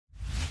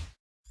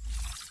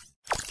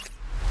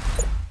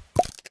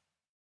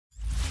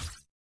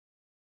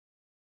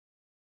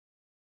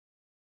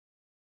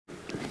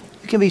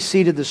can be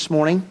seated this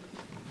morning.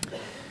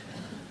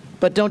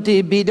 But don't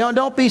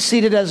be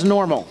seated as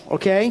normal,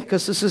 okay?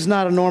 Because this is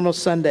not a normal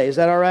Sunday. Is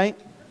that all right?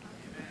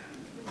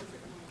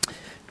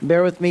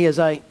 Bear with me as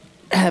I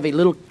have a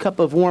little cup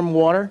of warm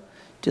water,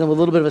 dealing with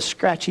a little bit of a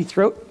scratchy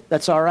throat.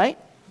 That's all right,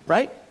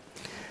 right?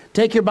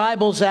 Take your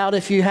Bibles out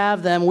if you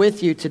have them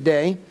with you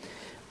today.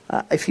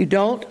 If you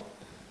don't,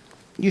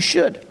 you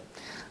should.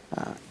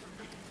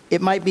 It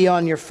might be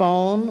on your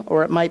phone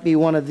or it might be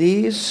one of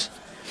these,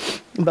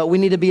 but we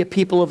need to be a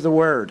people of the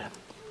Word.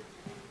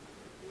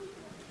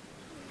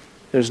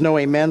 There's no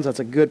amens. That's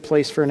a good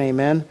place for an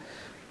amen.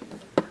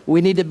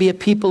 We need to be a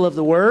people of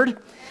the Word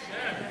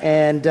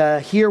and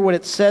hear what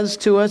it says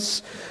to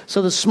us.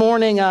 So this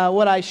morning,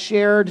 what I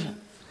shared,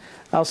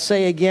 I'll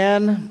say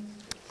again.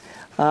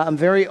 I'm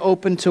very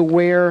open to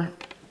where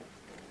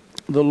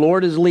the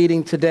Lord is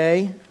leading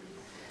today,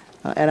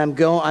 and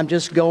I'm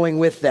just going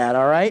with that.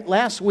 All right.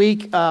 Last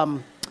week,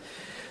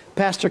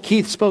 Pastor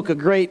Keith spoke a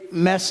great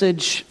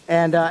message,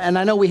 and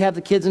I know we have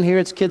the kids in here.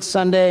 It's Kids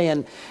Sunday,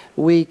 and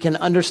we can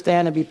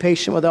understand and be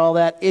patient with all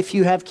that. If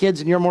you have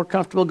kids and you're more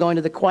comfortable going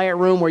to the quiet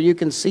room where you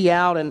can see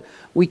out and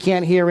we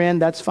can't hear in,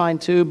 that's fine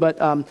too. But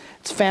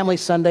it's Family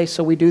Sunday,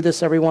 so we do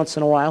this every once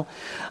in a while.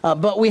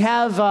 But we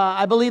have,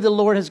 I believe the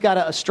Lord has got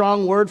a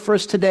strong word for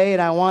us today,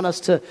 and I want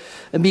us to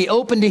be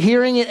open to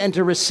hearing it and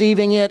to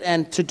receiving it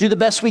and to do the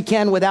best we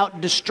can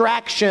without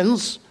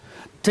distractions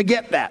to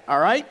get that, all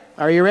right?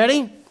 Are you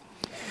ready?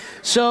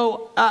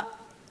 So,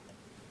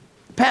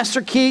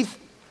 Pastor Keith,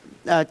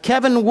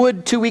 Kevin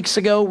Wood 2 weeks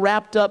ago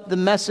wrapped up the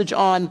message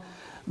on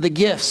the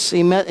gifts.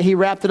 He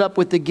wrapped it up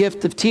with the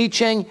gift of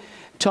teaching,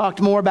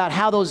 talked more about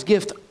how those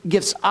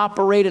gifts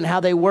operate and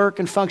how they work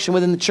and function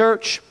within the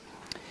church.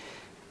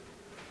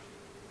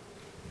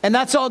 And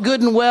that's all good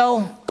and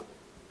well,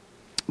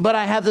 but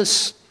I have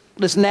this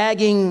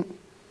nagging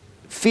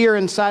fear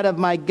inside of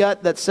my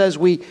gut that says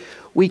we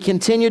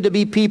continue to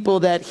be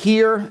people that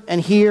hear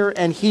and hear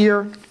and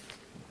hear,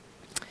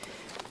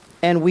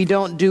 and we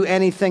don't do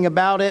anything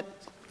about it.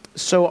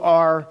 So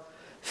our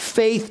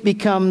faith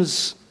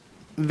becomes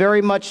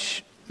very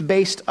much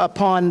based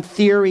upon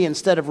theory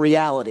instead of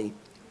reality.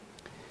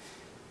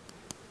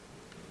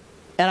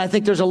 And I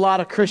think there's a lot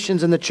of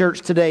Christians in the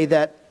church today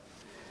that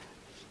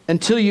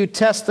until you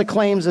test the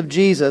claims of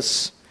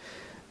Jesus,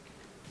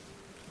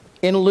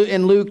 in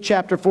Luke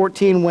chapter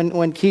 14,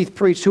 when Keith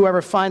preached,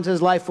 whoever finds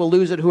his life will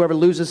lose it, whoever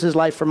loses his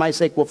life for my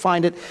sake will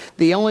find it.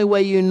 The only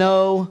way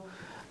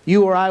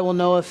you or I will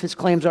know if his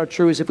claims are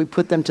true is if we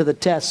put them to the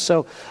test.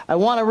 So I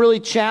want to really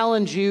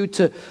challenge you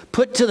to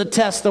put to the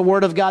test the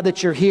Word of God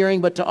that you're hearing,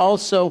 but to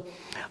also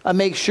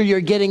make sure you're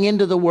getting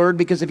into the Word,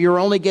 because if you're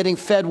only getting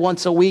fed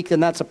once a week,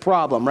 then that's a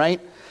problem, right?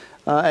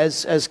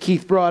 As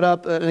Keith brought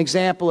up an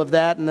example of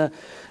that, and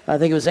I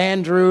think it was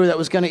Andrew that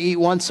was going to eat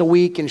once a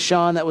week, and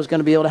Sean that was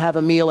going to be able to have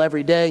a meal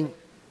every day,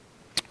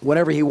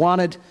 whatever he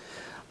wanted.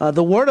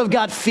 The Word of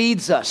God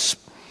feeds us.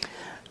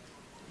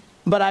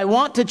 But I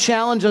want to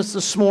challenge us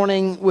this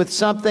morning with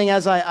something,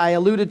 as I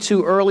alluded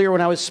to earlier when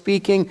I was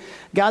speaking.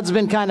 God's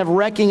been kind of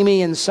wrecking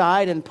me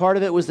inside, and part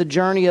of it was the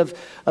journey of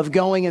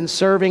going and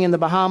serving in the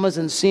Bahamas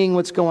and seeing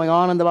what's going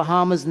on in the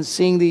Bahamas and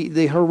seeing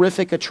the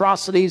horrific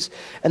atrocities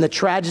and the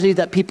tragedy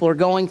that people are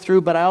going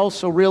through. But I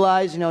also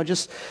realized,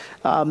 just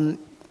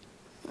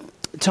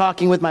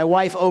talking with my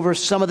wife over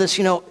some of this,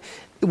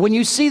 when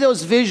you see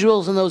those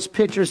visuals and those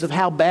pictures of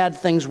how bad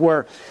things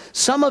were,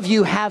 some of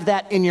you have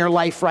that in your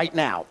life right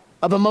now,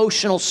 of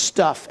emotional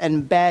stuff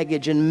and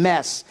baggage and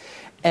mess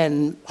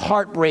and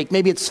heartbreak.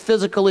 Maybe it's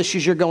physical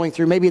issues you're going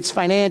through. Maybe it's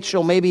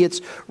financial. Maybe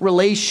it's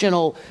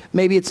relational.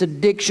 Maybe it's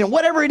addiction.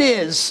 Whatever it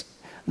is,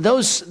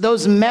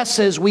 those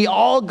messes, we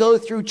all go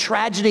through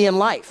tragedy in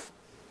life.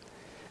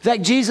 In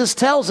fact, Jesus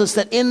tells us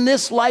that in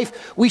this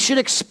life, we should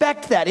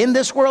expect that. In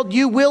this world,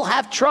 you will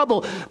have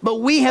trouble.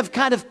 But we have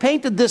kind of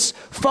painted this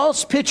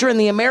false picture in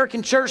the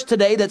American church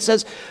today that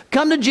says,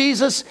 come to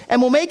Jesus,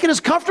 and we'll make it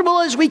as comfortable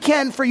as we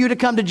can for you to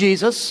come to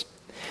Jesus.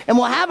 And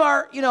we'll have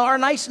our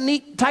nice,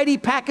 neat, tidy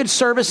package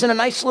service in a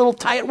nice little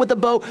tie it with a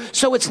bow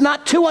so it's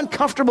not too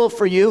uncomfortable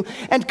for you.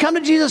 And come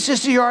to Jesus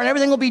just as you are and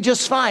everything will be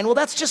just fine. Well,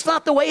 that's just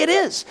not the way it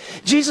is.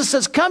 Jesus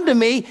says, come to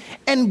me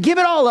and give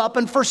it all up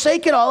and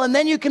forsake it all, and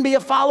then you can be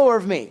a follower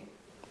of me.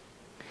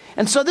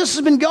 And so this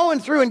has been going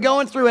through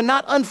and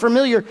not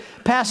unfamiliar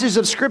passages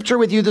of Scripture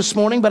with you this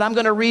morning, but I'm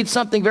going to read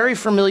something very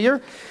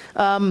familiar.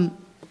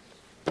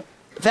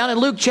 Found in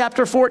Luke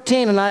chapter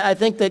 14, and I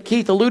think that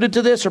Keith alluded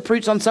to this or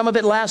preached on some of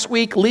it last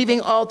week,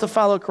 leaving all to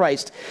follow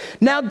Christ.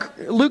 Now,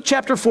 Luke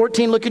chapter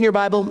 14, look in your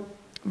Bible,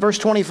 verse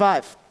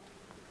 25.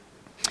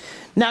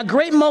 Now,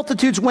 great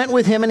multitudes went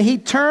with him, and he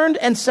turned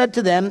and said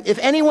to them, if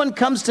anyone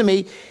comes to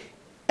me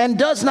and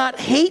does not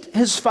hate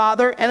his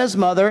father and his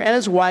mother and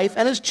his wife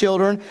and his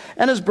children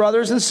and his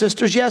brothers and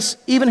sisters, yes,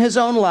 even his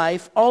own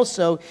life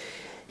also,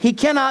 he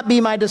cannot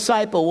be my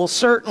disciple. Well,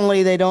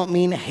 certainly they don't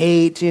mean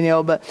hate,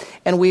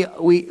 and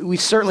we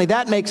certainly,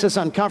 that makes us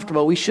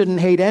uncomfortable. We shouldn't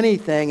hate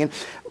anything.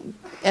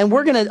 And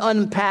we're going to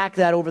unpack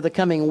that over the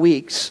coming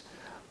weeks.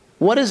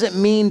 What does it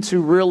mean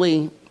to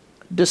really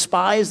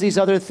despise these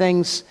other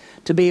things,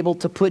 to be able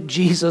to put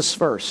Jesus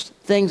first,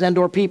 things and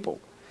or people.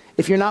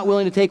 If you're not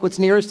willing to take what's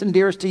nearest and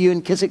dearest to you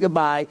and kiss it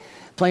goodbye,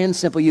 plain and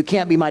simple, you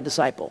can't be my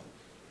disciple.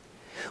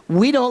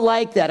 We don't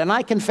like that. And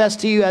I confess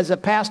to you as a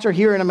pastor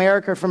here in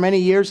America for many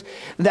years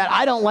that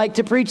I don't like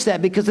to preach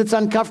that because it's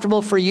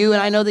uncomfortable for you.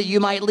 And I know that you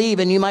might leave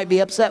and you might be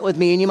upset with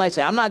me and you might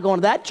say, I'm not going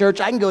to that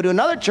church. I can go to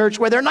another church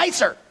where they're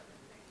nicer.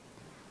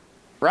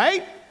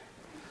 Right?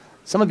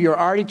 Some of you are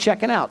already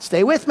checking out.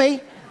 Stay with me.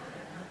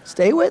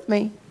 Stay with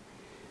me.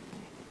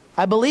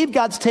 I believe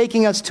God's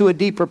taking us to a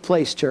deeper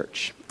place,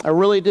 church. I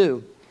really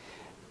do.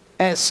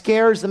 And it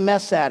scares the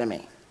mess out of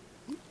me.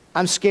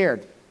 I'm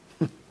scared.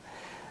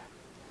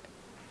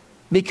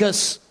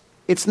 Because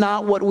it's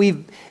not what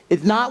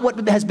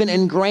has been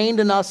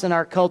ingrained in us in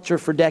our culture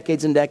for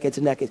decades and decades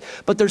and decades.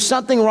 But there's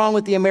something wrong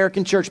with the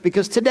American church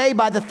because today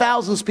by the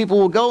thousands people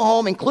will go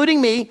home, including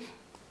me.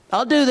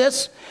 I'll do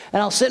this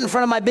and I'll sit in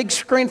front of my big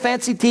screen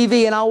fancy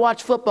TV and I'll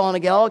watch football and I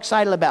get all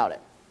excited about it.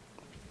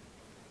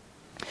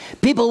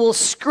 People will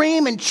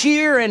scream and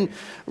cheer and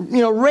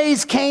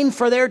raise Cain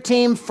for their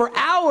team for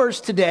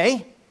hours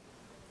today.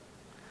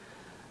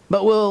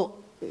 But we'll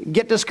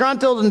get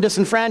disgruntled and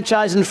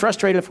disenfranchised and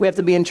frustrated if we have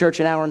to be in church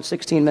an hour and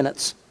 16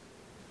 minutes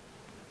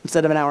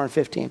instead of an hour and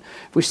 15.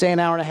 If we stay an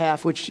hour and a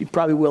half, which you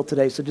probably will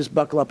today, so just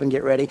buckle up and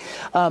get ready,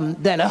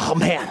 then, oh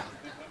man,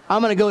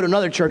 I'm going to go to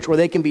another church where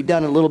they can be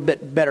done in a little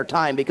bit better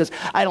time because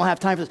I don't have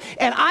time for this.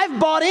 And I've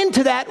bought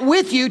into that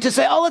with you to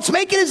say, oh, let's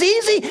make it as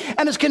easy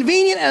and as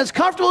convenient and as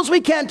comfortable as we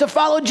can to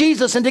follow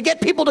Jesus and to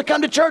get people to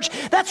come to church.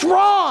 That's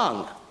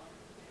wrong.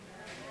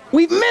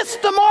 We've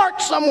missed the mark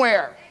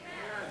somewhere.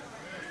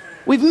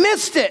 We've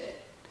missed it.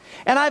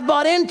 And I've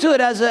bought into it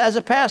as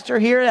a pastor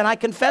here, and I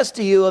confess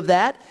to you of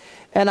that.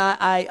 And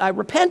I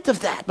repent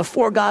of that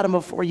before God and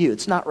before you.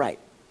 It's not right.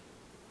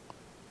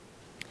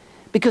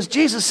 Because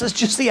Jesus says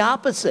just the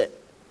opposite.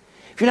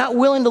 If you're not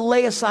willing to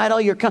lay aside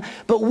all your...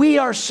 But we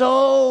are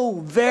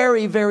so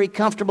very, very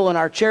comfortable in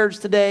our chairs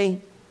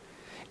today,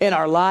 in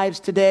our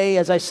lives today.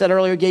 As I said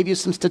earlier, gave you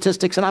some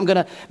statistics, and I'm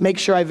going to make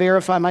sure I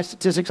verify my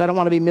statistics. I don't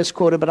want to be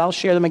misquoted, but I'll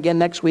share them again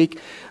next week.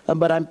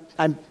 But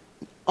I'm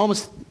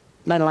almost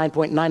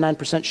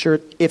 99.99% sure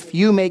if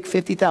you make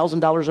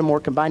 $50,000 or more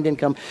combined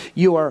income,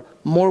 you are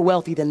more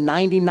wealthy than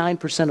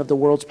 99% of the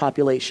world's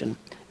population.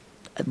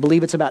 I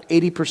believe it's about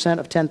 80%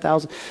 of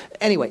 10,000.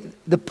 Anyway,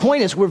 the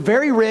point is we're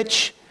very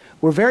rich,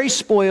 we're very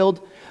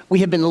spoiled, we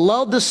have been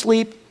lulled to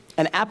sleep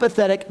and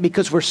apathetic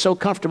because we're so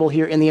comfortable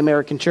here in the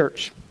American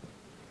church.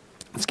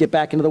 Let's get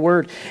back into the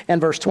Word. And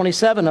verse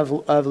 27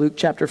 of Luke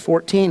chapter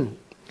 14.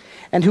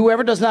 And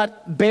whoever does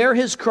not bear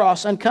his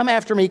cross and come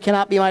after me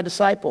cannot be my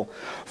disciple.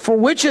 For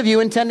which of you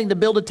intending to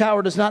build a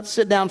tower does not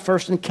sit down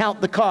first and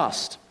count the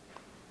cost,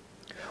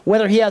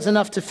 whether he has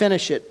enough to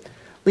finish it?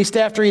 Least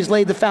after he's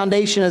laid the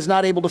foundation is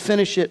not able to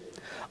finish it.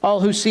 All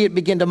who see it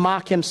begin to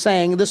mock him,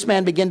 saying, this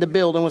man began to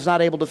build and was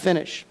not able to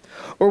finish.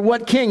 Or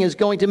what king is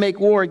going to make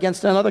war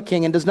against another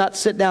king and does not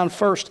sit down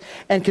first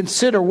and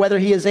consider whether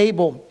he is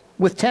able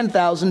with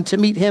 10,000 to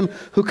meet him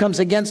who comes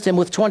against him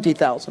with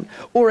 20,000.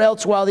 Or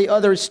else, while the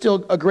other is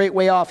still a great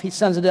way off, he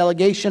sends a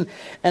delegation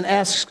and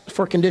asks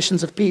for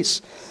conditions of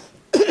peace.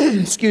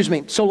 Excuse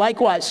me. So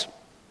likewise,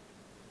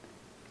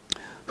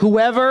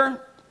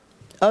 whoever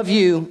of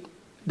you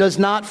does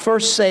not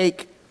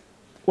forsake,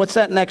 what's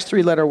that next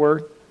three-letter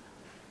word?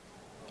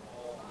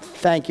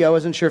 Thank you. I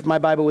wasn't sure if my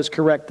Bible was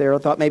correct there. I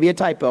thought maybe a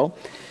typo.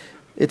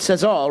 It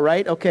says all,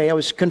 right? Okay, I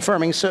was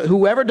confirming. So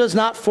whoever does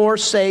not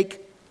forsake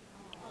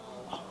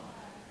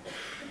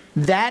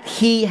that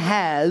he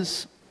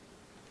has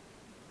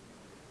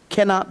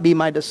cannot be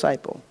my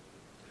disciple.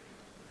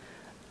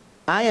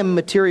 I am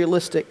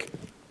materialistic,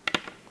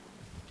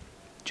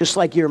 just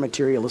like you're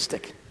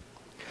materialistic.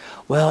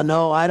 Well,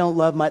 no, I don't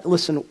love my...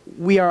 Listen,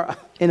 we are,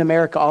 in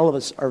America, all of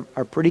us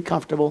are pretty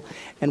comfortable,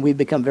 and we've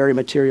become very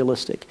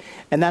materialistic.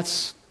 And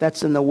that's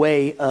in the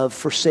way of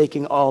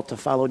forsaking all to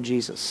follow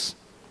Jesus.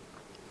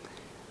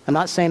 I'm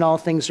not saying all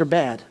things are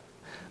bad,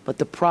 but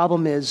the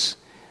problem is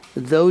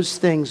those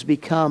things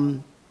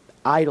become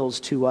idols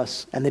to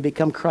us, and they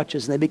become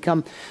crutches, and they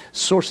become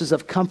sources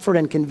of comfort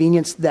and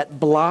convenience that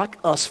block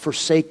us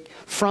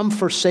from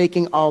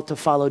forsaking all to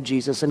follow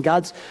Jesus. And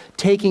God's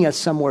taking us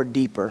somewhere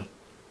deeper.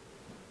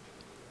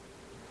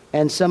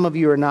 And some of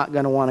you are not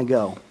going to want to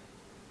go.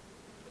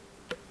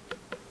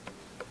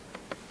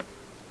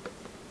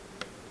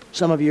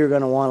 Some of you are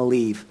going to want to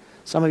leave.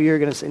 Some of you are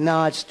going to say,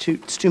 no, it's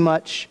too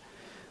much.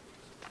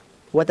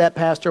 What that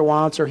pastor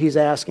wants or he's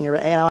asking, or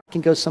I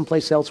can go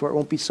someplace else where it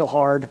won't be so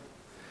hard.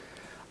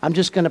 I'm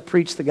just going to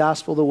preach the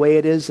gospel the way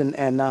it is,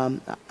 and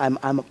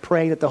I'm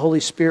praying that the Holy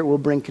Spirit will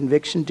bring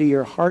conviction to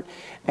your heart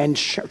and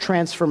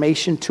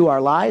transformation to our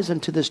lives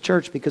and to this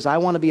church, because I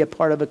want to be a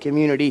part of a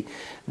community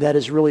that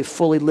is really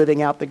fully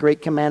living out the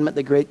Great Commandment,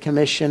 the Great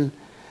Commission,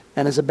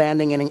 and is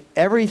abandoning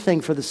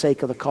everything for the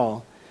sake of the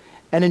call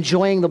and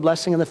enjoying the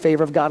blessing and the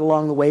favor of God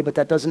along the way, but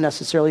that doesn't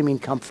necessarily mean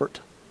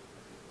comfort.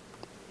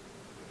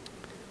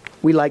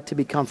 We like to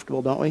be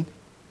comfortable, don't we?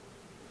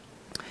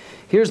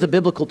 Here's the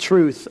biblical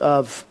truth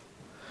of...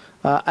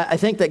 I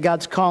think that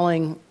God's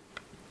calling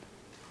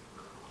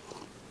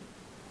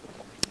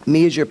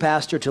me as your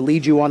pastor to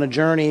lead you on a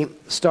journey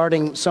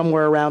starting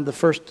somewhere around the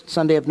first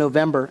Sunday of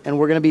November, and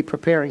we're going to be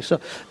preparing. So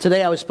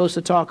today I was supposed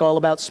to talk all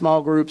about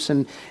small groups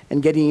and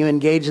getting you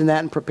engaged in that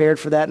and prepared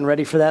for that and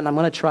ready for that, and I'm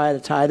going to try to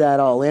tie that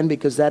all in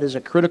because that is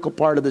a critical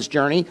part of this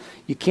journey.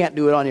 You can't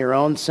do it on your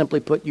own. Simply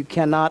put, you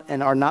cannot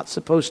and are not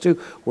supposed to.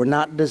 We're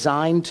not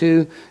designed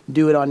to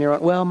do it on your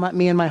own. Well,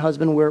 me and my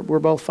husband, we're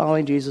both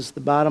following Jesus.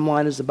 The bottom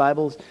line is the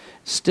Bible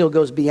still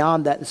goes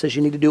beyond that and says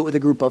you need to do it with a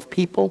group of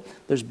people.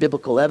 There's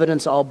biblical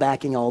evidence all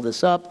backing all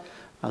this up.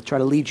 I'll try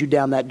to lead you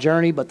down that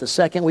journey. But the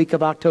second week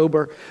of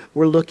October,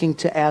 we're looking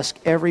to ask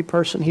every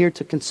person here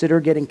to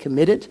consider getting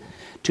committed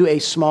to a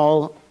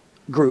small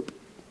group.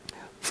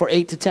 For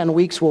 8 to 10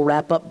 weeks, we'll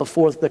wrap up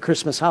before the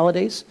Christmas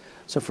holidays.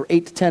 So for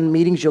 8 to 10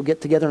 meetings, you'll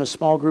get together in a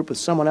small group with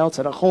someone else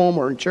at a home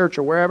or in church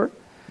or wherever.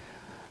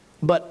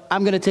 But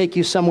I'm going to take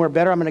you somewhere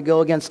better. I'm going to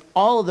go against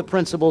all of the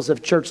principles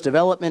of church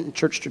development and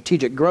church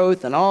strategic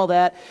growth and all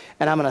that.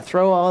 And I'm going to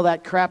throw all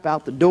that crap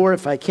out the door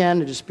if I can,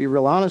 to just be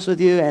real honest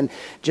with you and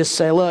just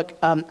say, look,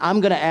 I'm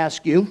going to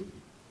ask you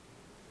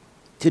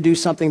to do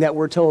something that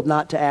we're told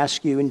not to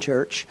ask you in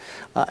church.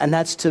 And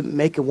that's to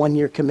make a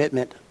one-year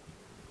commitment.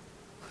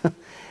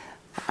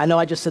 I know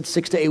I just said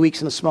 6 to 8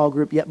 weeks in a small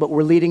group yet, but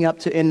we're leading up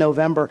to in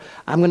November.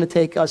 I'm going to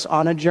take us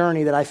on a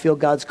journey that I feel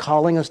God's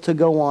calling us to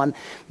go on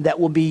that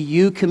will be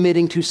you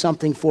committing to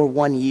something for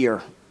 1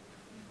 year.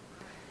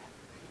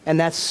 And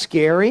that's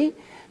scary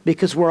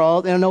because we're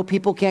all, I know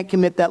people can't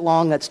commit that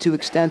long. That's too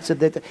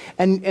extensive.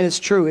 And it's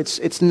true.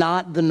 It's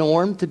not the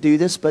norm to do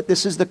this, but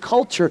this is the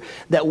culture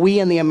that we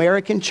in the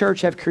American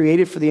church have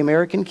created for the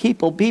American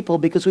people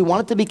because we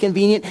want it to be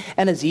convenient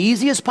and as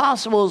easy as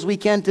possible as we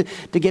can to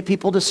get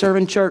people to serve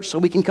in church so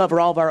we can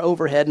cover all of our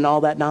overhead and all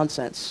that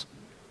nonsense.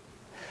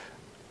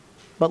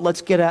 But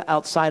let's get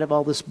outside of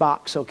all this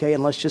box, okay?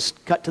 And let's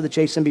just cut to the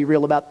chase and be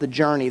real about the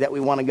journey that we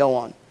want to go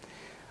on.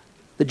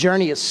 The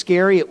journey is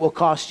scary. It will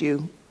cost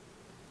you.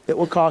 It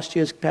will cost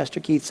you, as Pastor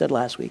Keith said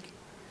last week.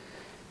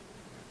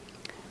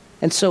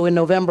 And so in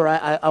November,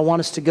 I want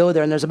us to go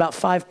there. And there's about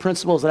 5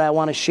 principles that I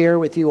want to share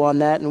with you on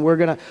that. And we're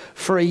going to,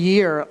 for a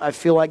year, I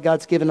feel like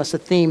God's given us a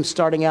theme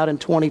starting out in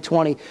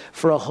 2020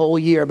 for a whole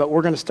year. But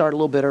we're going to start a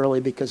little bit early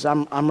because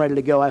I'm ready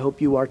to go. I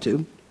hope you are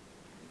too.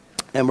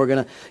 And we're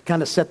going to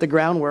kind of set the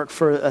groundwork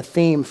for a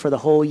theme for the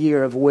whole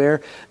year of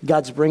where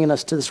God's bringing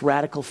us to this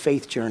radical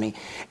faith journey.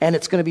 And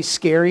it's going to be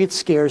scary. It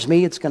scares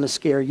me. It's going to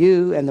scare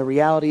you. And the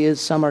reality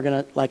is some are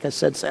going to, like I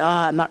said, say,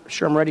 I'm not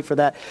sure I'm ready for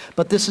that.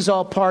 But this is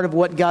all part of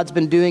what God's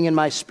been doing in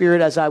my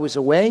spirit as I was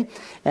away.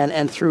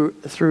 And through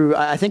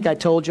I think I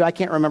told you, I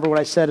can't remember what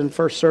I said in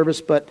first service,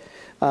 but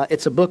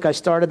it's a book I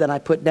started, then I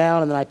put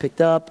down, and then I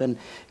picked up. And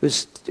it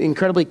was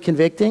incredibly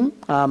convicting,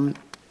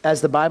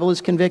 as the Bible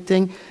is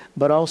convicting.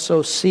 But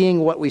also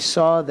seeing what we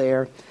saw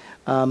there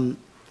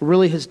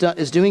really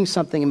is doing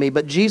something in me.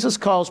 But Jesus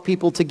calls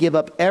people to give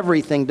up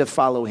everything to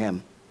follow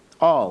him.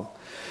 All.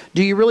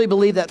 Do you really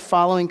believe that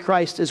following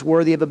Christ is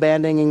worthy of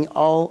abandoning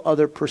all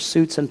other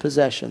pursuits and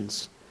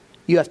possessions?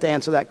 You have to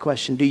answer that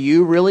question. Do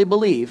you really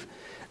believe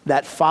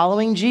that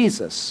following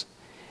Jesus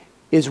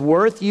is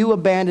worth you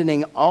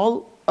abandoning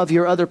all of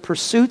your other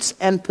pursuits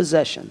and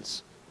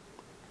possessions?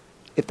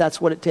 If that's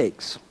what it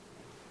takes.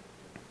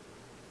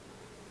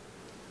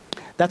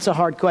 That's a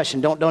hard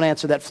question. Don't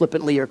answer that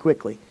flippantly or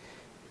quickly.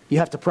 You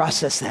have to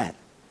process that.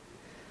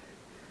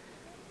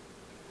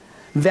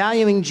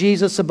 Valuing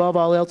Jesus above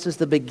all else is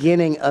the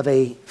beginning of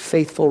a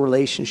faithful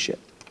relationship.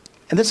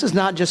 And this is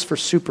not just for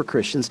super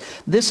Christians.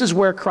 This is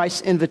where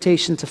Christ's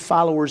invitation to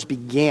followers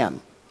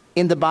began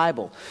in the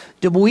Bible.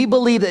 Do we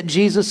believe that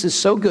Jesus is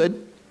so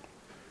good?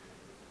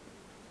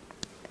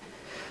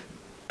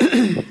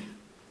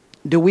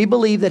 Do we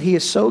believe that he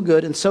is so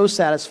good and so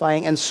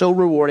satisfying and so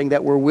rewarding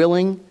that we're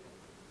willing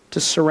to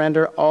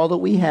surrender all that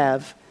we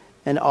have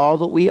and all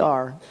that we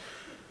are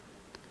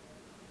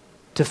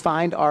to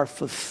find our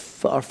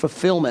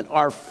fulfillment,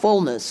 our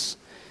fullness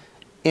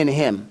in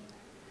him?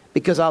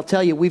 Because I'll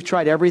tell you, we've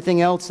tried everything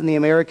else in the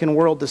American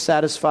world to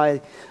satisfy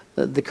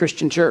the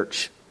Christian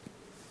church.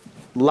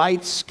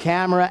 Lights,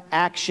 camera,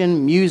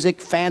 action,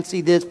 music,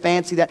 fancy this,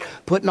 fancy that,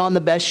 putting on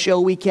the best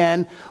show we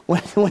can,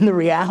 when the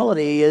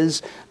reality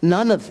is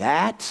none of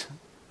that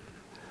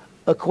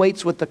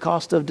equates with the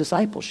cost of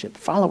discipleship,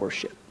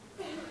 followership.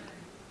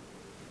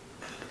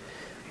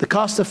 The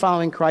cost of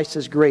following Christ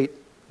is great,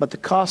 but the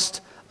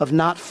cost of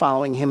not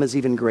following him is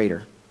even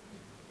greater.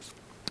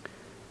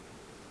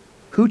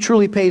 Who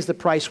truly pays the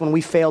price when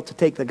we fail to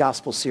take the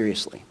gospel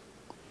seriously?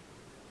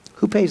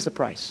 Who pays the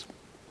price?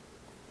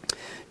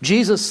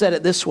 Jesus said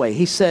it this way.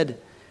 He said,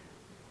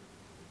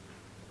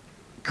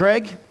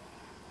 Craig,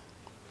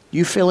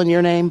 you fill in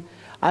your name.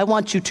 I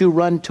want you to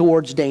run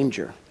towards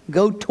danger.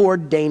 Go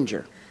toward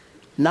danger,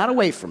 not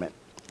away from it.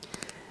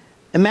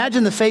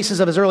 Imagine the faces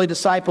of his early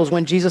disciples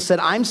when Jesus said,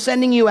 I'm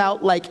sending you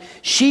out like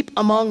sheep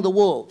among the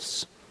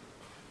wolves.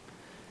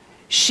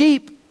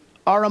 Sheep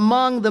are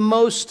among the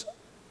most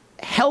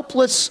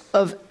helpless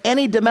of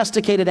any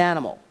domesticated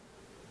animal.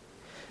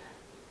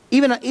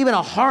 Even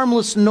a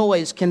harmless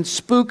noise can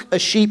spook a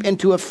sheep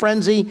into a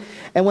frenzy,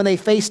 and when they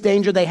face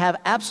danger, they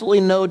have absolutely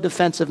no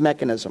defensive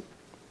mechanism.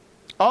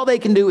 All they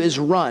can do is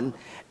run,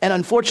 and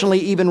unfortunately,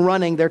 even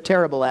running, they're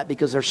terrible at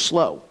because they're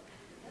slow.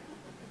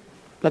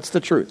 That's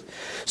the truth.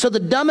 So the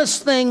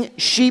dumbest thing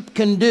sheep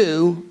can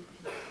do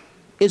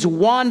is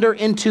wander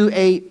into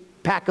a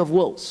pack of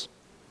wolves.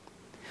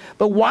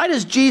 But why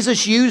does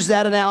Jesus use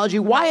that analogy?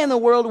 Why in the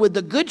world would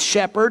the good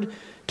shepherd,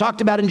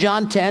 talked about in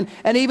John 10,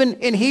 and even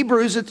in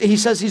Hebrews, he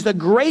says he's the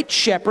great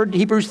shepherd,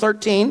 Hebrews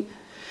 13.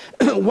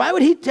 Why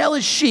would he tell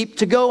his sheep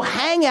to go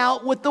hang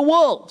out with the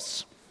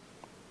wolves?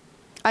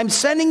 I'm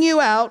sending you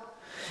out.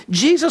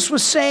 Jesus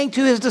was saying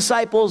to his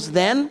disciples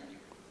then,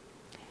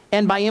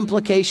 and by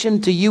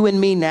implication to you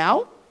and me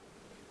now,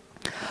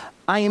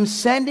 I am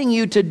sending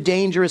you to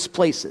dangerous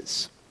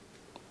places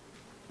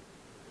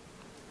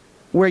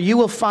where you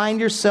will find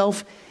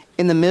yourself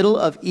in the middle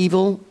of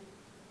evil,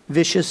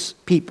 vicious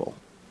people.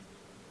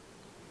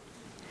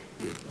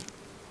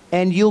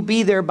 And you'll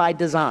be there by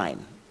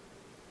design.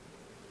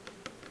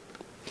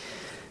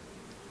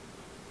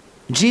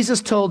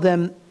 Jesus told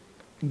them,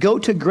 go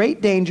to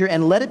great danger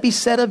and let it be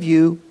said of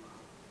you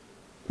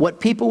what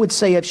people would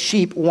say of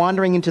sheep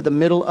wandering into the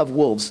middle of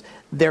wolves.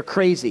 They're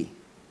crazy.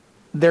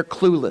 They're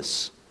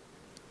clueless.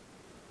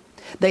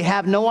 They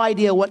have no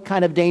idea what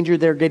kind of danger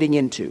they're getting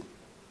into.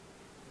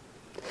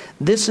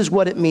 This is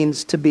what it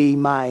means to be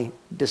my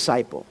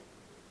disciple.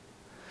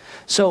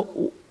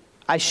 So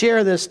I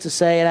share this to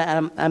say,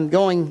 and I'm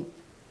going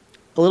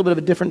a little bit of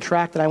a different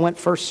track than I went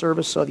first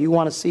service, so if you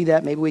want to see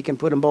that, maybe we can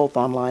put them both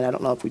online. I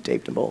don't know if we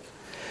taped them both.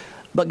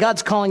 But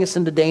God's calling us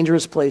into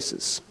dangerous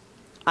places.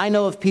 I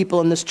know of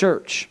people in this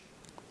church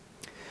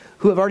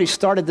who have already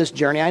started this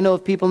journey. I know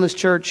of people in this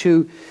church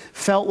who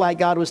felt like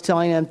God was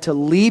telling them to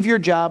leave your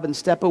job and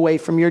step away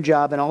from your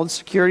job and all the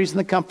securities and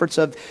the comforts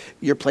of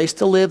your place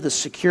to live, the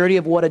security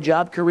of what a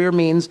job career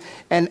means,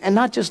 and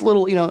not just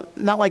little,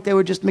 not like they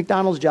were just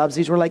McDonald's jobs.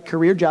 These were like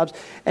career jobs.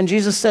 And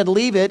Jesus said,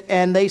 leave it.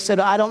 And they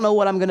said, I don't know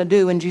what I'm going to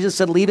do. And Jesus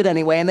said, leave it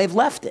anyway. And they've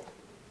left it.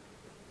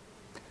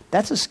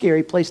 That's a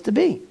scary place to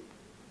be.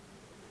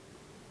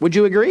 Would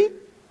you agree?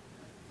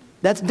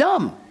 That's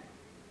dumb.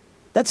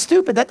 That's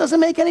stupid. That doesn't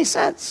make any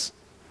sense.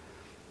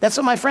 That's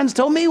what my friends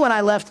told me when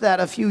I left that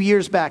a few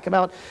years back,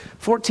 about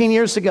 14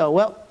 years ago.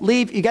 Well,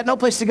 leave. You got no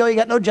place to go. You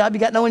got no job. You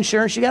got no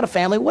insurance. You got a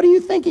family. What are you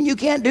thinking? You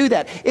can't do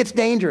that. It's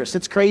dangerous.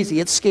 It's crazy.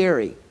 It's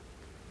scary.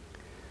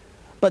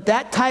 But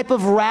that type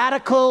of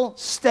radical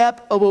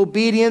step of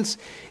obedience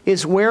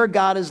is where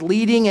God is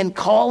leading and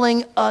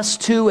calling us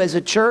to as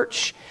a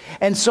church.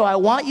 And so I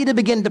want you to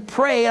begin to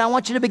pray, and I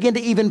want you to begin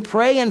to even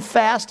pray and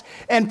fast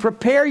and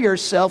prepare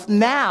yourself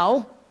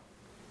now.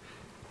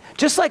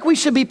 Just like we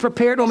should be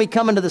prepared when we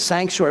come into the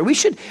sanctuary.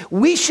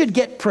 We should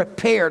get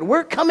prepared.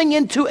 We're coming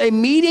into a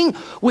meeting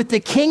with the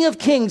King of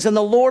Kings and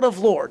the Lord of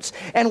Lords.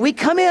 And we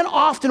come in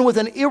often with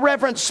an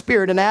irreverent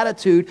spirit and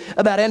attitude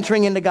about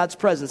entering into God's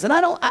presence. And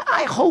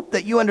I hope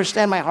that you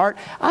understand my heart.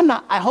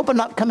 I hope I'm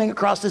not coming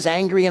across as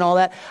angry and all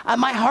that.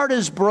 My heart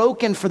is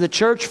broken for the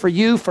church, for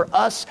you, for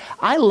us.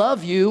 I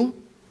love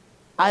you.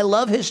 I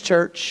love his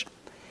church.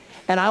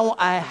 And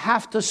I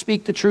have to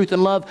speak the truth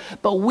in love,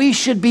 but we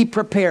should be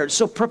prepared.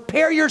 So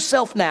prepare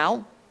yourself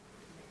now.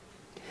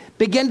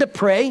 Begin to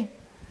pray.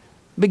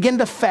 Begin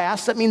to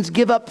fast. That means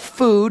give up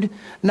food,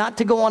 not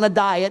to go on a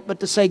diet, but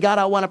to say, God,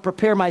 I want to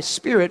prepare my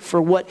spirit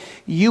for what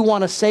you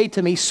want to say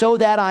to me so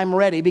that I'm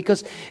ready,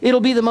 because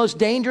it'll be the most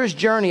dangerous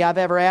journey I've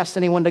ever asked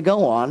anyone to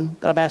go on,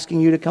 that I'm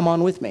asking you to come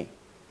on with me.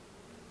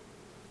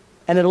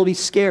 And it'll be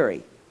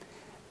scary.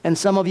 And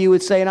some of you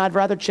would say, and I'd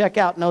rather check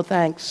out, no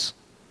thanks.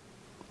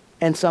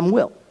 And some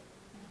will,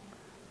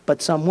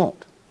 but some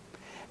won't.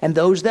 And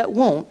those that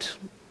won't,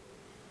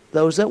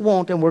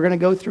 and we're going to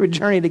go through a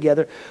journey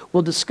together,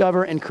 will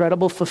discover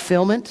incredible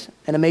fulfillment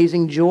and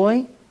amazing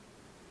joy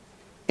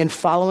in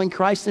following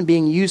Christ and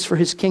being used for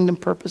his kingdom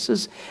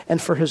purposes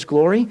and for his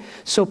glory.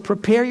 So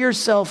prepare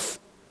yourself,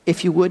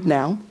 if you would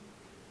now.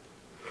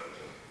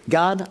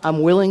 God,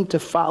 I'm willing to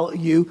follow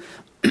you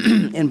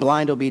in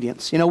blind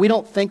obedience. We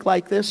don't think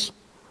like this.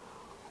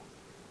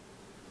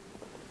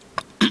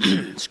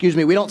 Excuse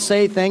me, we don't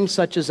say things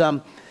such as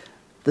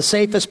the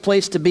safest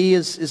place to be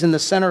is in the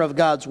center of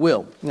God's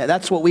will. Now,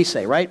 that's what we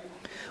say, right?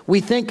 We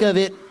think of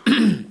it,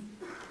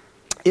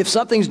 if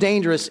something's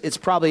dangerous, it's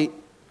probably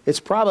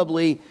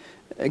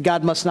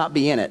God must not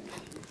be in it.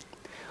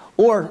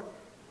 Or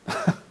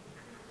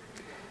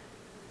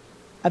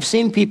I've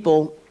seen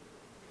people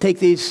take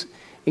these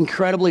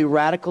incredibly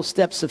radical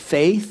steps of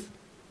faith,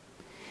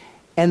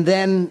 and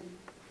then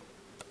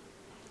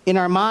in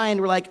our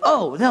mind, we're like,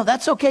 oh, no,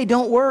 that's okay,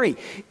 don't worry.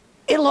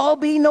 It'll all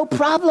be no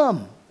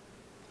problem.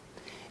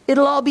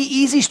 It'll all be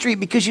easy street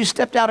because you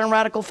stepped out in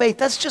radical faith.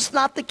 That's just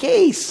not the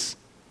case.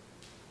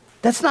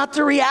 That's not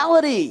the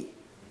reality.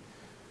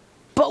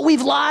 But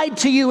we've lied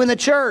to you in the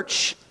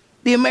church.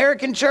 The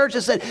American church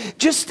has said,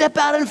 just step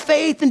out in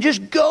faith and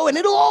just go, and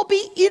it'll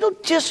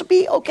just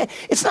be okay.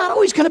 It's not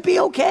always going to be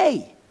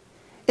okay.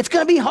 It's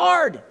going to be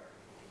hard.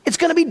 It's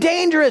going to be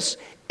dangerous.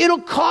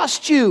 It'll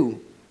cost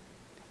you.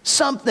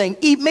 something,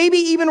 maybe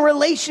even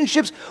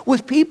relationships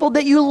with people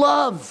that you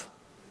love.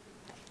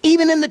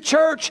 Even in the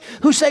church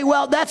who say,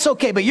 well, that's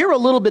okay, but you're a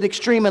little bit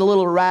extreme and a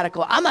little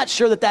radical. I'm not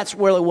sure that that's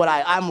really what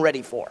I'm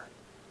ready for.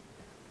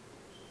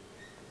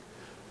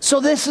 So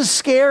this is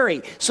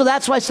scary. So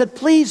that's why I said,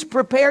 please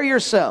prepare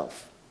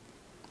yourself.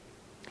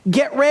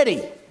 Get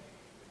ready.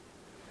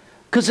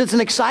 Because it's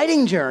an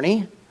exciting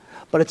journey,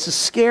 but it's a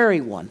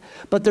scary one.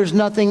 But there's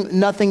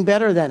nothing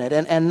better than it.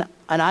 And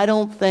I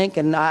don't think,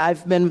 and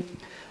I've been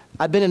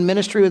in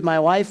ministry with my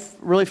wife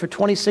really for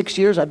 26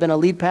 years. I've been a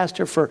lead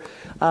pastor for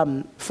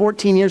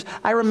 14 years.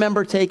 I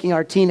remember taking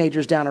our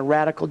teenagers down a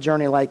radical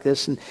journey like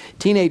this, and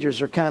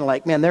teenagers are kind of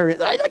like, man, they're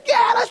like,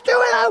 yeah, let's do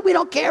it. We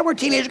don't care. We're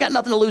teenagers, got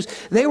nothing to lose.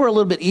 They were a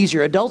little bit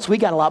easier. Adults, we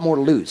got a lot more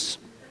to lose,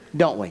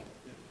 don't we?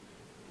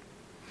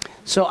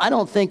 So I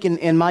don't think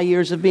in my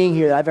years of being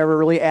here that I've ever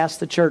really asked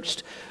the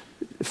church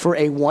for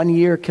a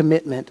 1-year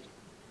commitment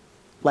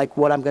like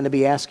what I'm going to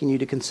be asking you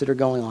to consider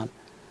going on.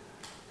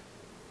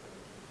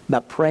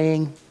 About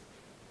praying,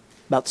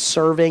 about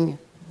serving,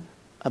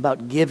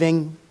 about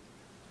giving,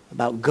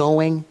 about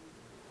going.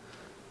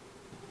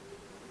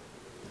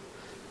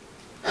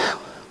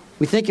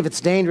 We think if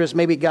it's dangerous,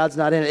 maybe God's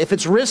not in it. If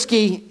it's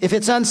risky, if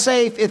it's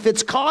unsafe, if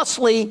it's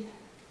costly,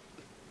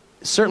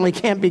 it certainly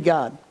can't be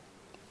God.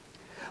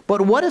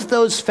 But what if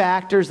those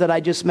factors that I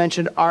just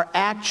mentioned are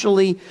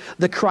actually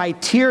the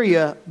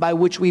criteria by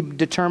which we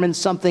determine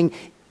something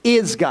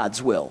is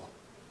God's will?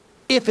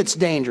 If it's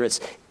dangerous,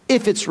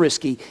 if it's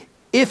risky,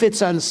 if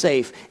it's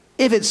unsafe,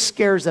 if it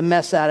scares the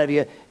mess out of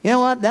you, you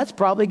know what? That's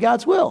probably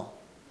God's will.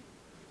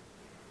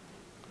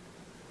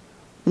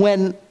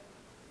 When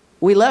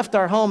we left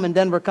our home in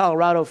Denver,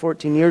 Colorado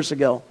 14 years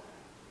ago,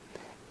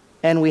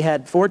 and we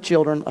had 4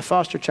 children, a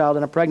foster child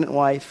and a pregnant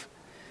wife,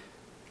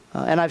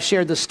 and I've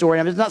shared this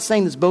story. I'm not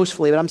saying this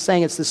boastfully, but I'm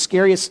saying it's the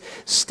scariest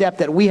step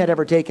that we had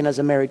ever taken as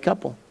a married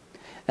couple.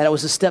 And it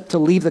was a step to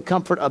leave the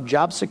comfort of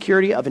job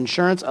security, of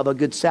insurance, of a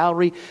good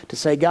salary, to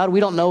say, God,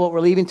 we don't know what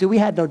we're leaving to. We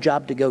had no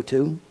job to go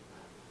to,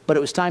 but it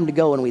was time to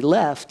go, and we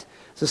left.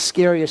 It's the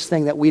scariest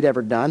thing that we'd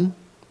ever done,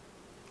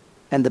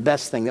 and the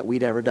best thing that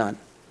we'd ever done.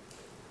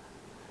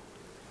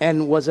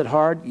 And was it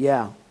hard?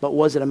 Yeah. But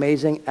was it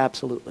amazing?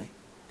 Absolutely.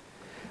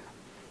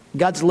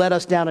 God's led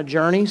us down a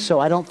journey, so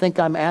I don't think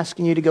I'm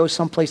asking you to go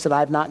someplace that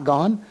I've not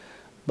gone,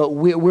 but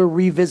we're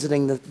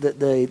revisiting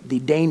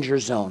the danger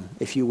zone,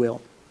 if you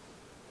will.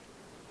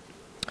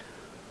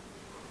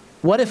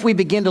 What if we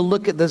begin to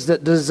look at the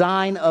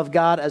design of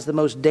God as the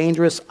most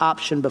dangerous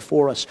option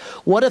before us?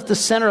 What if the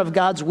center of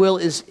God's will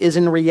is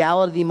in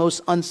reality the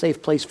most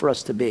unsafe place for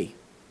us to be?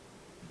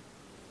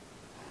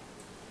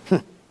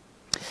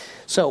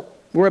 So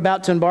we're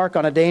about to embark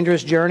on a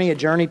dangerous journey, a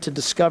journey to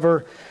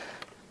discover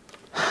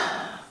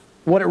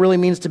what it really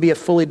means to be a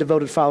fully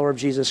devoted follower of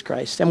Jesus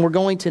Christ. And we're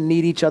going to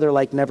need each other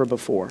like never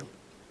before.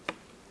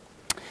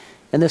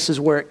 And this is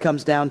where it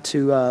comes down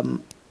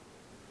to,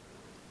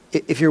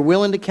 if you're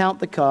willing to count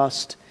the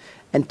cost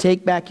and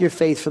take back your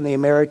faith from the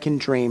American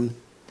dream,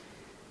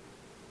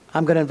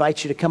 I'm going to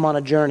invite you to come on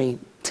a journey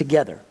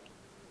together.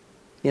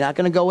 You're not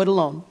going to go it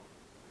alone,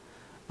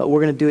 but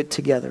we're going to do it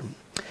together.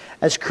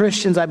 As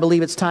Christians, I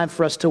believe it's time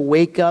for us to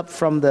wake up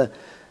from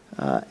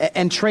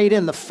and trade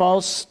in the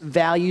false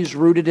values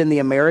rooted in the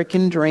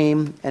American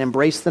dream and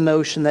embrace the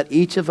notion that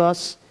each of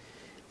us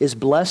is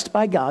blessed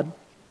by God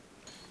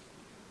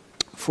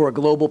for a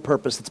global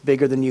purpose that's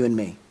bigger than you and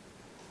me.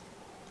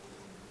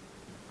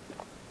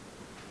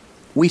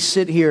 We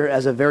sit here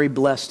as a very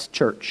blessed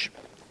church.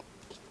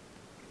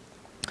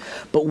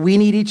 But we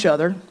need each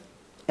other,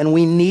 and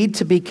we need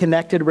to be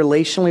connected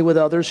relationally with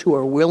others who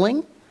are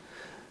willing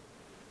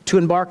to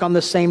embark on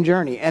the same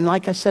journey. And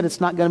like I said, it's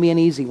not going to be an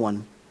easy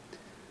one.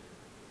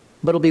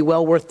 But it'll be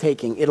well worth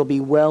taking. It'll be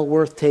well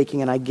worth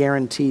taking, and I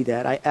guarantee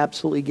that. I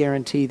absolutely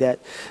guarantee that.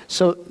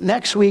 So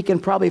next week,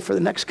 and probably for the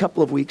next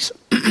couple of weeks,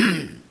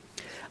 I'm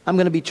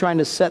going to be trying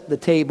to set the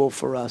table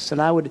for us.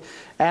 And I would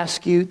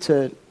ask you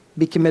to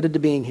be committed to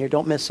being here.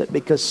 Don't miss it,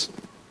 because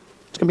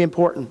it's going to be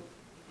important.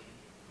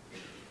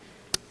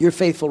 Your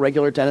faithful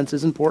regular attendance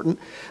is important,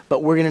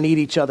 but we're going to need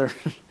each other.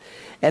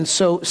 And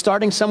so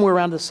starting somewhere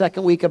around the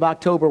second week of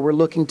October, we're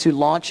looking to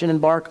launch and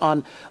embark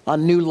on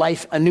new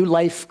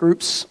life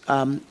groups.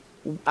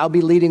 I'll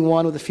be leading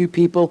one with a few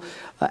people.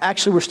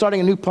 Actually, we're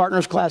starting a new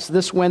partners class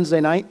this Wednesday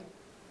night.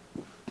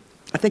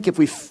 I think if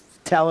we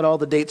tallied all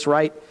the dates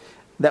right,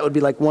 that would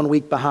be like 1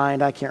 week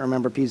behind. I can't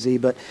remember PZ.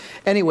 But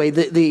anyway,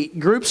 the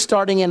group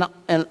starting in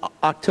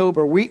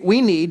October,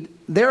 we need,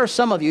 there are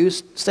some of you,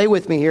 stay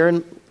with me here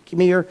and give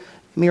me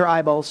your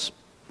eyeballs.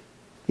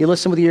 You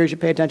listen with your ears, you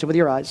pay attention with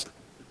your eyes.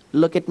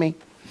 Look at me.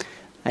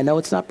 I know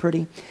it's not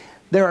pretty.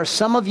 There are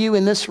some of you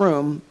in this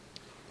room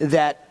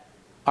that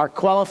are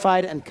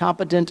qualified and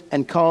competent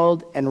and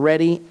called and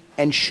ready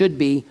and should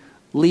be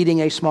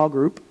leading a small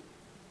group.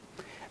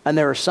 And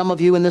there are some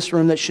of you in this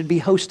room that should be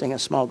hosting a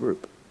small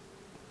group.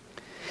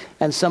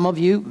 And some of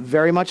you,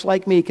 very much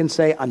like me, can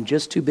say, I'm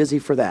just too busy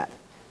for that.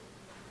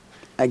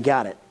 I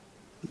got it.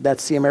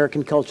 That's the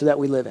American culture that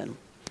we live in.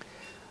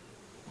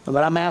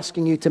 But I'm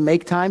asking you to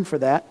make time for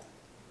that.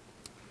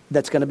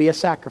 That's going to be a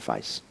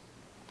sacrifice.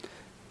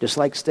 Just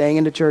like staying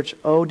into church.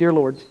 Oh, dear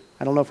Lord,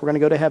 I don't know if we're going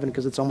to go to heaven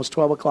because it's almost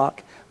 12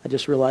 o'clock. I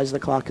just realized the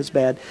clock is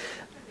bad.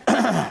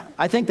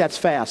 I think that's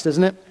fast,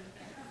 isn't it?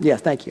 Yeah,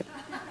 thank you.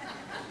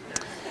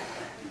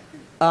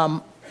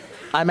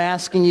 I'm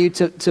asking you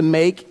to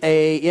make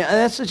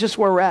that's just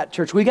where we're at,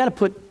 church. We got to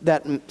put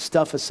that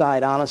stuff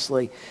aside,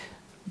 honestly.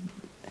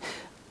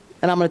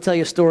 And I'm going to tell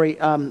you a story.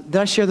 Did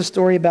I share the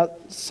story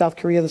about South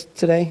Korea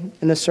today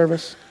in this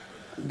service?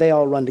 They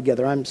all run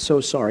together. I'm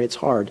so sorry. It's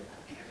hard.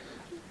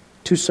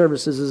 2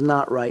 services is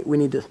not right. We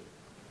need to...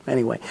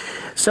 Anyway.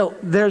 So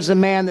there's a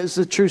man, this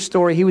is a true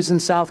story. He was in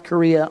South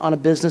Korea on a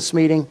business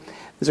meeting.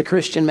 He's a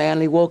Christian man,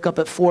 and he woke up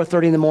at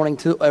 4:30 in the morning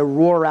to a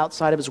roar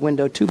outside of his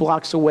window. 2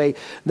 blocks away,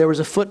 there was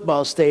a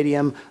football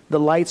stadium. The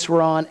lights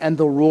were on, and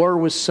the roar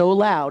was so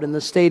loud in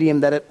the stadium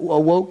that it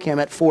awoke him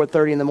at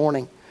 4:30 in the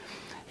morning.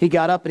 He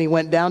got up and he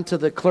went down to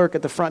the clerk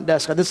at the front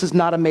desk. This is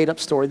not a made-up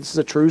story. This is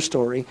a true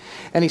story.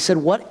 And he said,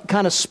 "What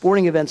kind of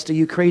sporting events do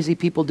you crazy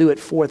people do at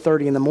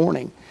 4:30 in the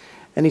morning?"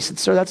 And he said,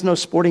 "Sir, that's no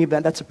sporting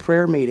event. That's a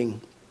prayer meeting.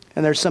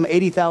 And there's some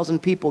 80,000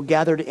 people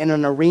gathered in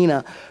an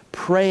arena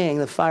praying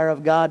the fire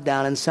of God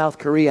down in South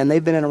Korea. And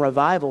they've been in a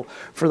revival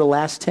for the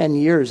last 10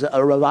 years,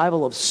 a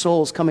revival of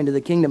souls coming to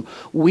the kingdom.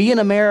 We in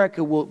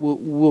America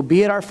will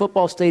be at our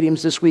football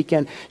stadiums this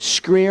weekend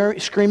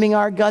screaming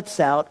our guts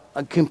out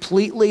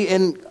completely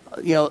in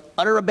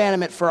utter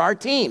abandonment for our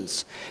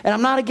teams. And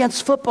I'm not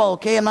against football,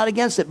 okay? I'm not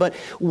against it. But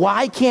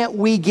why can't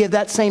we give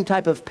that same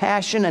type of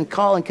passion and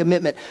call and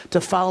commitment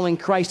to following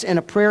Christ in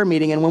a prayer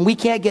meeting? And when we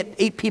can't get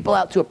 8 people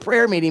out to a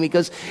prayer meeting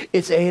because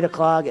it's 8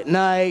 o'clock at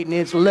night and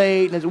it's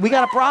late, and we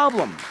got a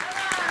problem.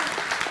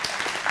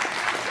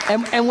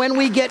 And when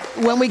we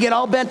get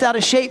all bent out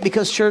of shape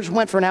because church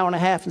went for an hour and a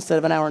half instead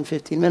of an hour and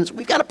 15 minutes,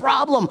 we've got a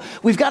problem.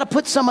 We've got to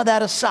put some of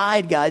that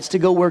aside, guys, to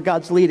go where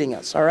God's leading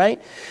us, all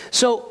right?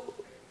 So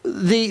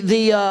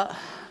the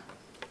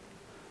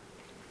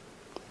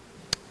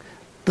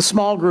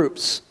small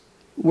groups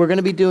we're going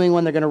to be doing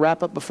when they're going to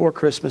wrap up before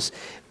Christmas,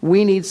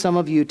 we need some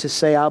of you to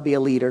say, "I'll be a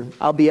leader.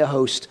 I'll be a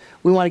host."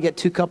 We want to get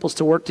 2 couples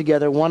to work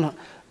together, one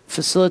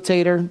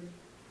facilitator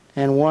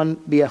and one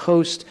be a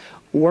host,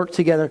 work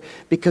together,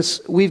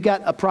 because we've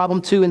got a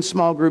problem too in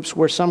small groups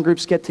where some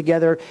groups get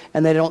together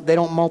and they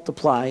don't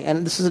multiply.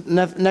 And this is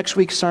next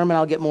week's sermon.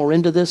 I'll get more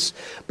into this,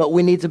 but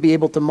we need to be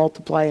able to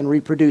multiply and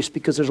reproduce,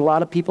 because there's a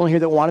lot of people in here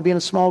that want to be in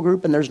a small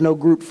group and there's no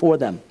group for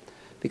them,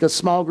 because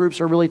small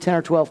groups are really 10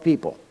 or 12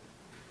 people.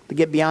 To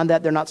get beyond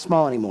that, they're not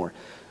small anymore.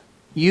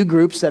 You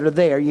groups that are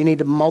there, you need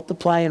to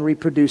multiply and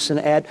reproduce and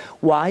add.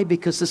 Why?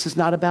 Because this is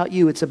not about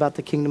you. It's about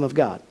the kingdom of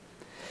God.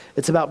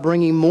 It's about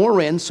bringing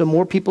more in so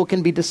more people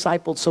can be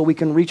discipled, so we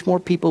can reach more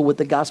people with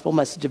the gospel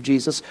message of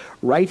Jesus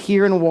right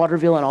here in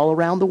Waterville and all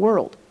around the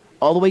world,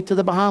 all the way to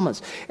the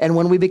Bahamas. And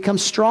when we become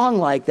strong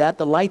like that,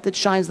 the light that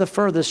shines the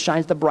furthest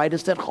shines the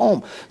brightest at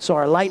home. So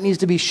our light needs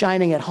to be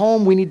shining at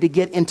home. We need to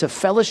get into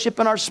fellowship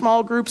in our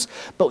small groups,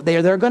 but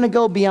they're going to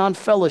go beyond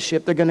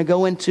fellowship. They're going to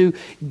go into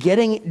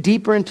getting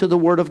deeper into the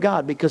Word of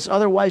God, because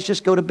otherwise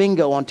just go to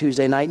bingo on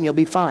Tuesday night and you'll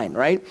be fine,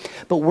 right?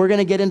 But we're going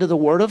to get into the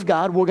Word of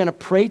God. We're going to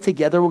pray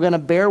together. We're going to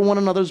bear one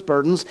another's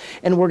burdens,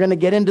 and we're going to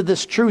get into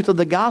this truth of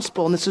the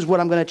gospel. And this is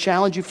what I'm going to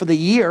challenge you for the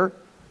year.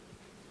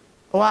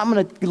 Well, I'm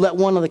going to let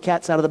one of the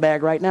cats out of the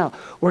bag right now.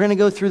 We're going to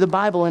go through the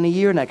Bible in a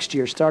year next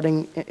year,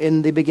 starting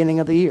in the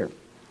beginning of the year.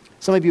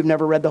 Some of you have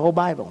never read the whole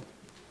Bible.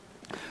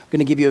 I'm going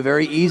to give you a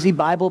very easy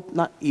Bible,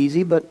 not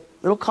easy, but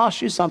it'll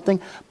cost you something,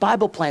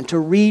 Bible plan to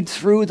read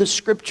through the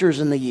scriptures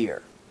in the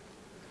year.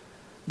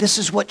 This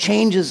is what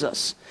changes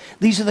us.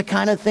 These are the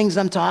kind of things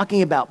I'm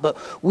talking about. But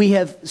we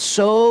have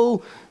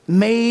so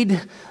made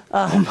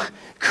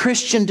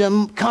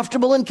Christendom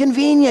comfortable and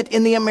convenient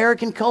in the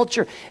American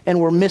culture, and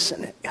we're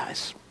missing it,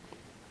 guys.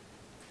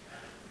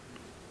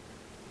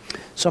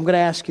 So I'm going to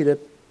ask you to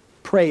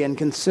pray and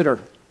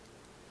consider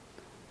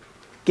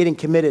getting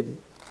committed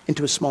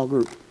into a small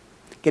group,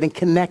 getting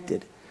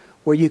connected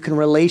where you can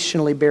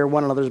relationally bear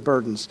one another's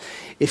burdens.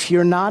 If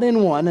you're not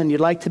in one and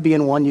you'd like to be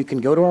in one, you can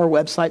go to our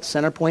website,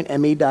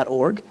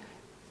 centerpointme.org,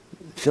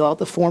 fill out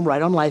the form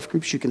right on Life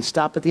Groups. You can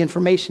stop at the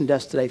information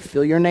desk today,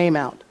 fill your name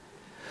out.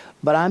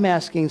 But I'm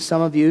asking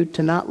some of you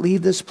to not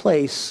leave this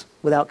place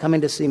without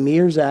coming to see me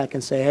or Zach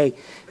and say, "Hey,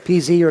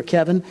 PZ or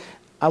Kevin,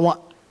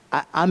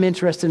 I'm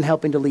interested in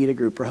helping to lead a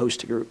group or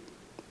host a group."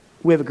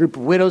 We have a group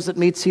of widows that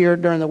meets here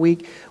during the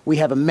week. We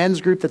have a men's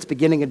group that's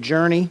beginning a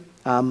journey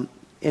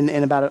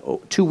in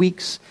about 2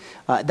 weeks.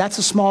 That's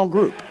a small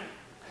group.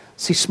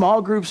 See,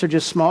 small groups are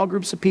just small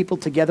groups of people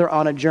together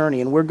on a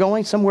journey. And we're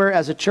going somewhere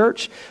as a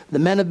church. The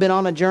men have been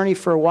on a journey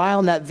for a while.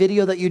 And that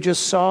video that you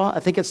just saw, I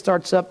think it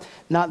starts up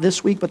not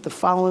this week, but the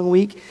following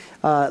week.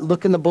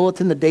 Look in the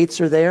bulletin. The dates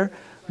are there.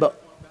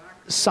 But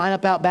sign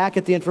up out back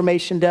at the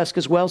information desk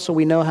as well, so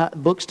we know how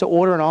books to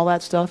order and all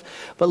that stuff.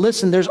 But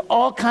listen, there's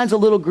all kinds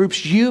of little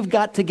groups. You've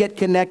got to get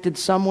connected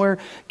somewhere,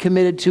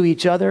 committed to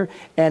each other.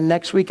 And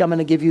next week we're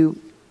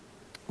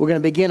going to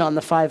begin on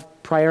the 5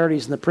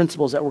 priorities and the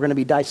principles that we're going to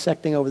be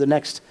dissecting over the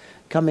next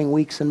coming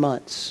weeks and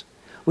months.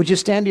 Would you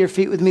stand to your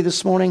feet with me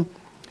this morning?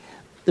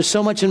 There's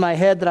so much in my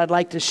head that I'd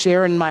like to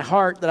share, in my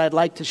heart that I'd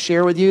like to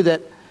share with you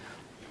that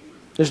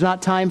there's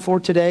not time for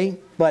today,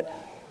 but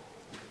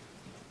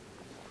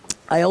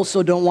I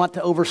also don't want to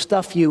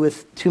overstuff you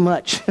with too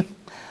much.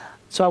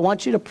 So I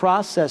want you to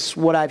process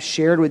what I've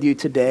shared with you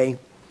today.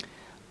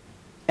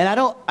 And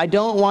I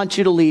don't want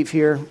you to leave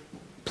here.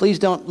 Please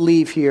don't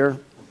leave here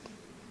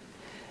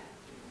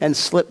and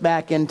slip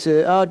back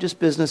into, just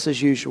business as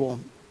usual.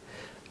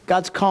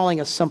 God's calling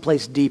us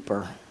someplace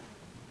deeper.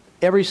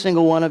 Every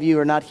single one of you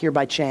are not here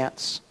by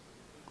chance.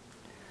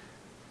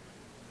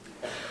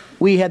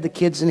 We had the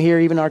kids in here,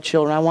 even our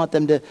children. I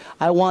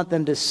want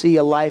them to see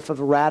a life of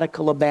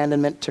radical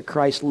abandonment to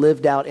Christ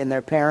lived out in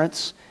their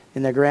parents,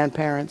 in their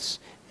grandparents,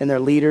 in their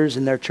leaders,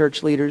 in their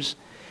church leaders,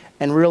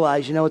 and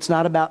realize, it's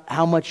not about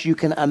how much you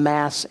can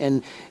amass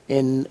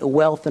in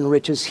wealth and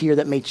riches here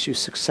that makes you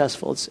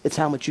successful. It's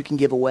how much you can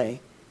give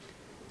away.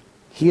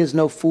 He is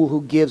no fool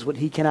who gives what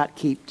he cannot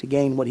keep to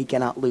gain what he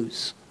cannot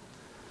lose.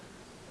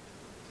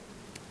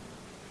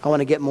 I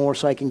want to get more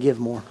so I can give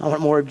more. I want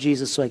more of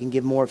Jesus so I can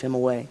give more of him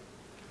away.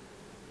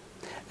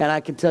 And I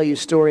can tell you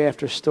story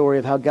after story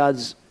of how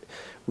God's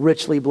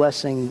richly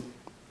blessing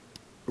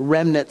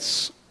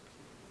remnants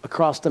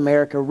across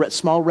America,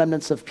 small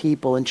remnants of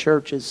people in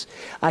churches.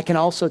 I can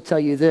also tell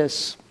you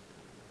this.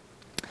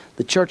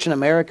 The church in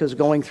America is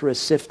going through a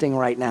sifting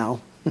right now.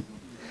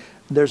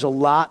 There's a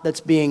lot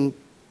that's being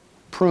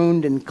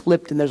pruned and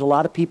clipped, and there's a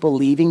lot of people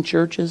leaving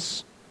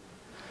churches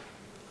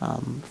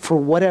for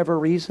whatever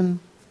reason.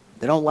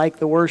 They don't like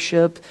the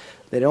worship.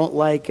 They don't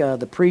like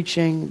the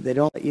preaching. They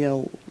don't,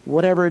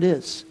 whatever it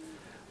is.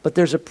 But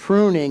there's a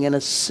pruning and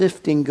a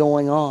sifting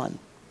going on.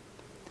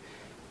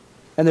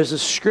 And there's a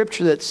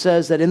scripture that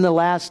says that in the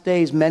last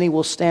days, many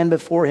will stand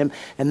before him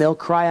and they'll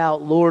cry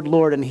out, Lord,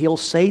 Lord. And he'll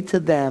say to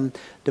them,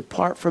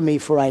 depart from me,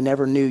 for I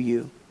never knew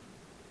you.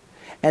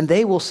 And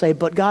they will say,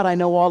 but God, I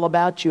know all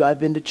about you. I've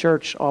been to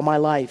church all my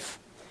life.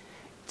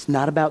 It's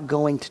not about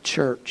going to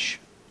church.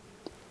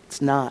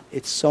 It's not.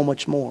 It's so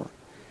much more.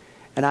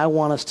 And I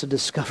want us to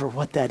discover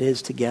what that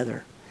is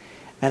together.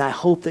 And I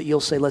hope that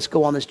you'll say, let's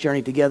go on this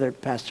journey together,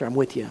 Pastor. I'm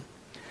with you.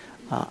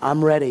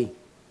 I'm ready.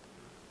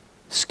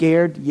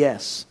 Scared?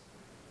 Yes.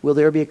 Will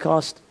there be a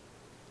cost?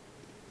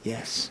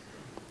 Yes.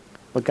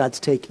 But God's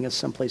taking us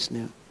someplace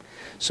new.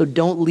 So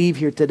don't leave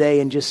here today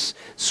and just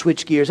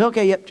switch gears.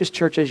 Okay, yep, just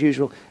church as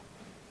usual.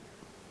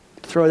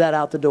 Throw that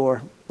out the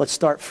door. Let's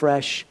start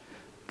fresh.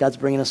 God's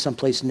bringing us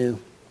someplace new.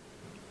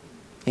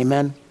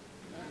 Amen.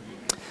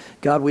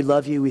 God, we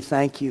love you. We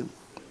thank you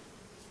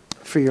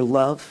for your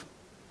love,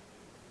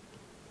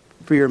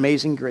 for your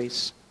amazing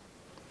grace.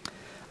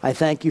 I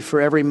thank you for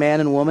every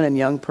man and woman and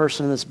young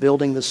person in this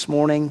building this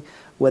morning,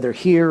 whether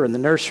here in the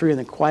nursery, in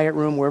the quiet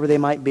room, wherever they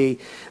might be,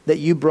 that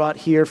you brought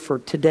here for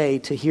today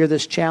to hear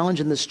this challenge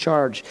and this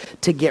charge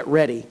to get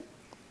ready.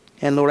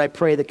 And Lord, I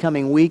pray the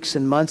coming weeks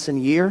and months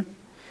and year,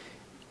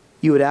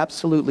 you would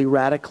absolutely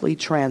radically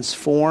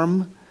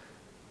transform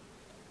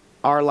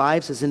our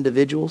lives as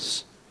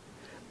individuals,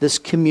 this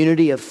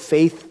community of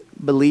faith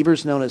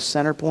believers known as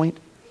Centerpoint,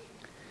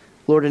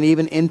 Lord, and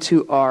even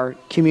into our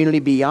community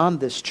beyond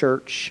this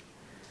church,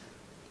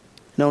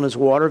 known as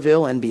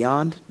Waterville and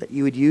beyond, that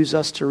you would use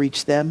us to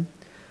reach them.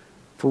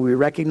 For we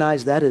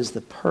recognize that is the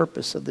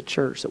purpose of the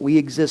church, that we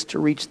exist to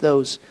reach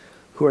those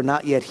who are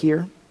not yet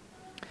here.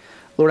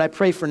 Lord, I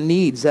pray for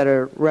needs that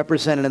are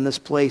represented in this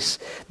place,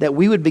 that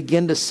we would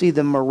begin to see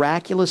the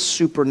miraculous,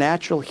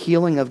 supernatural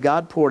healing of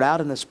God poured out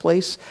in this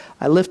place.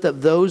 I lift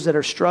up those that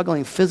are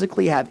struggling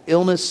physically, have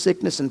illness,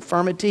 sickness,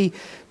 infirmity,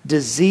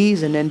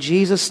 disease, and in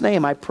Jesus'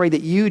 name, I pray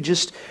that you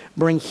just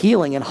bring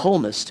healing and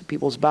wholeness to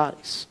people's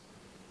bodies.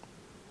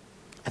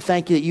 I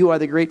thank you that you are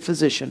the great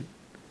physician,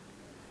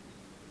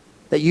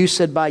 that you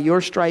said by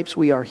your stripes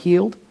we are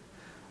healed.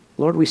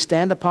 Lord, we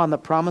stand upon the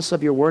promise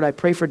of your word. I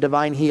pray for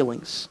divine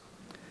healings.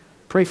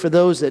 Pray for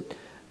those that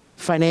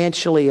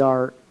financially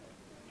are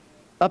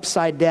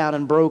upside down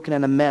and broken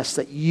and a mess,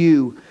 that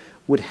you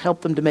would help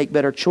them to make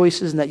better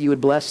choices and that you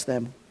would bless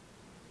them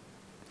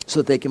so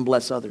that they can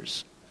bless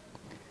others.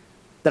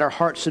 That our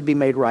hearts should be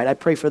made right. I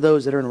pray for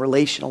those that are in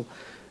relational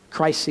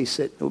crises,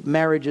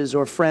 marriages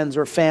or friends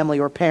or family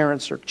or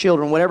parents or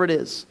children, whatever it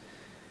is,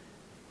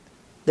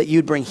 that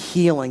you'd bring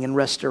healing and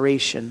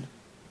restoration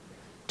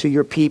to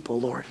your people,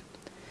 Lord.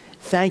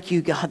 Thank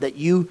you, God, that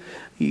you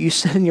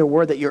said in your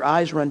word that your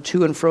eyes run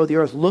to and fro the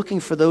earth, looking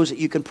for those that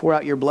you can pour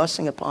out your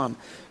blessing upon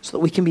so that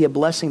we can be a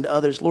blessing to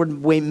others. Lord,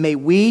 may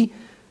we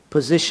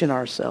position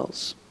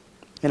ourselves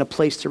in a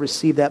place to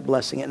receive that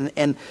blessing.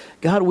 And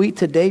God, we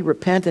today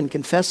repent and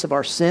confess of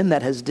our sin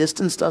that has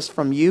distanced us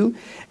from you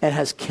and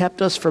has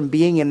kept us from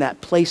being in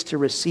that place to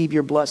receive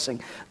your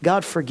blessing.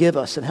 God, forgive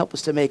us and help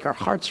us to make our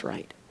hearts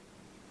right.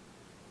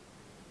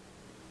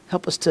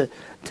 Help us to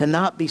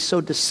not be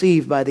so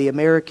deceived by the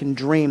American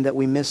dream that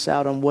we miss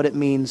out on what it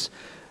means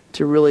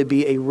to really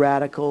be a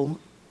radical,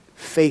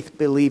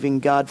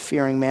 faith-believing,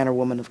 God-fearing man or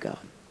woman of God.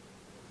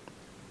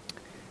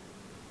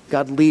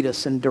 God, lead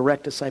us and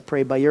direct us, I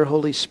pray, by your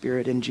Holy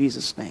Spirit in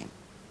Jesus' name.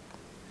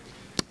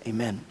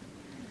 Amen.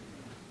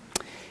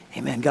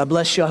 Amen. God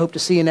bless you. I hope to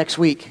see you next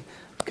week.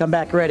 Come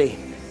back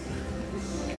ready.